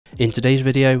In today's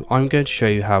video, I'm going to show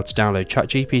you how to download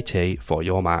ChatGPT for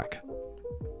your Mac.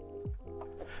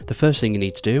 The first thing you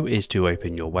need to do is to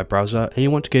open your web browser, and you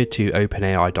want to go to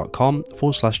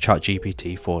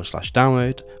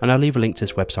openai.com/chatgpt/download, and I'll leave a link to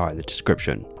this website in the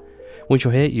description. Once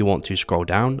you're here, you want to scroll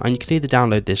down, and you can either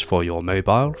download this for your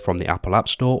mobile from the Apple App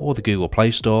Store or the Google Play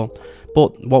Store,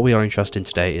 but what we are interested in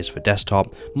today is for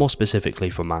desktop, more specifically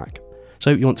for Mac.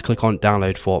 So you want to click on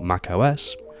download for Mac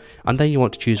OS, and then you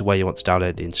want to choose where you want to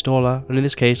download the installer, and in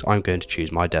this case I'm going to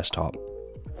choose my desktop.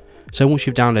 So once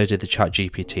you've downloaded the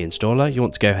ChatGPT installer, you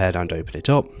want to go ahead and open it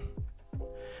up,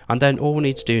 and then all we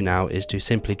need to do now is to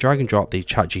simply drag and drop the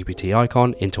ChatGPT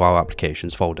icon into our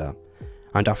applications folder,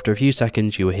 and after a few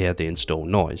seconds you will hear the install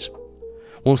noise.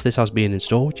 Once this has been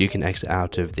installed, you can exit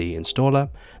out of the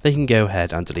installer, then you can go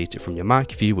ahead and delete it from your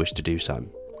Mac if you wish to do so.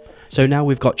 So now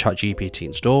we've got ChatGPT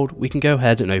installed, we can go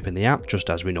ahead and open the app just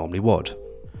as we normally would.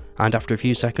 And after a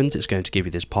few seconds it's going to give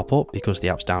you this pop-up because the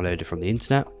app's downloaded from the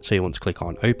internet, so you want to click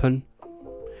on open,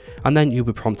 and then you'll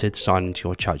be prompted to sign into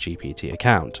your ChatGPT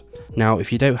account. Now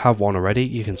if you don't have one already,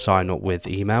 you can sign up with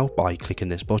email by clicking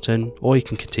this button, or you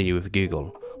can continue with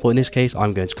Google, but in this case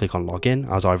I'm going to click on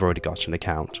login as I've already got an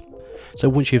account. So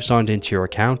once you've signed into your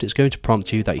account, it's going to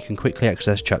prompt you that you can quickly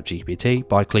access ChatGPT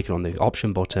by clicking on the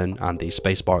option button and the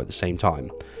spacebar at the same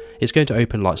time. It's going to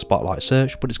open like Spotlight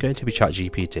Search, but it's going to be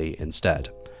ChatGPT instead.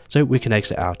 So we can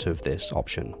exit out of this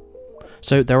option.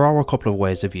 So there are a couple of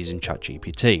ways of using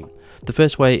ChatGPT. The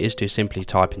first way is to simply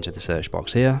type into the search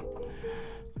box here,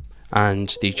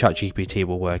 and the ChatGPT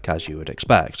will work as you would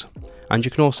expect. And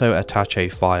you can also attach a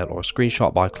file or a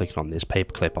screenshot by clicking on this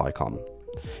paperclip icon.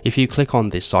 If you click on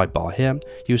this sidebar here,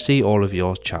 you'll see all of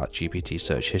your ChatGPT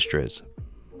search histories.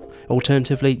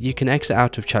 Alternatively, you can exit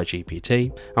out of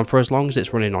ChatGPT, and for as long as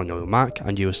it's running on your Mac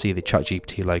and you will see the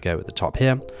ChatGPT logo at the top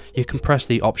here, you can press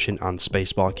the Option and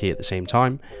Spacebar key at the same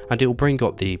time, and it will bring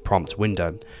up the prompt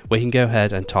window where you can go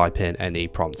ahead and type in any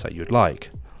prompts that you'd like.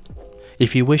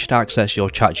 If you wish to access your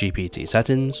ChatGPT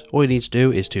settings, all you need to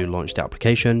do is to launch the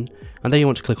application, and then you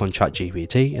want to click on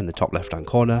ChatGPT in the top left hand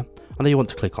corner, and then you want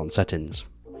to click on Settings.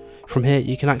 From here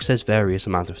you can access various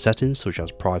amounts of settings such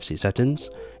as privacy settings.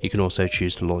 You can also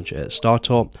choose to launch it at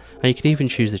startup, and you can even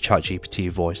choose the ChatGPT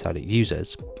voice that it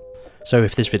uses. So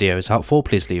if this video is helpful,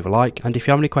 please leave a like, and if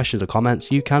you have any questions or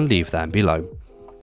comments you can leave them below.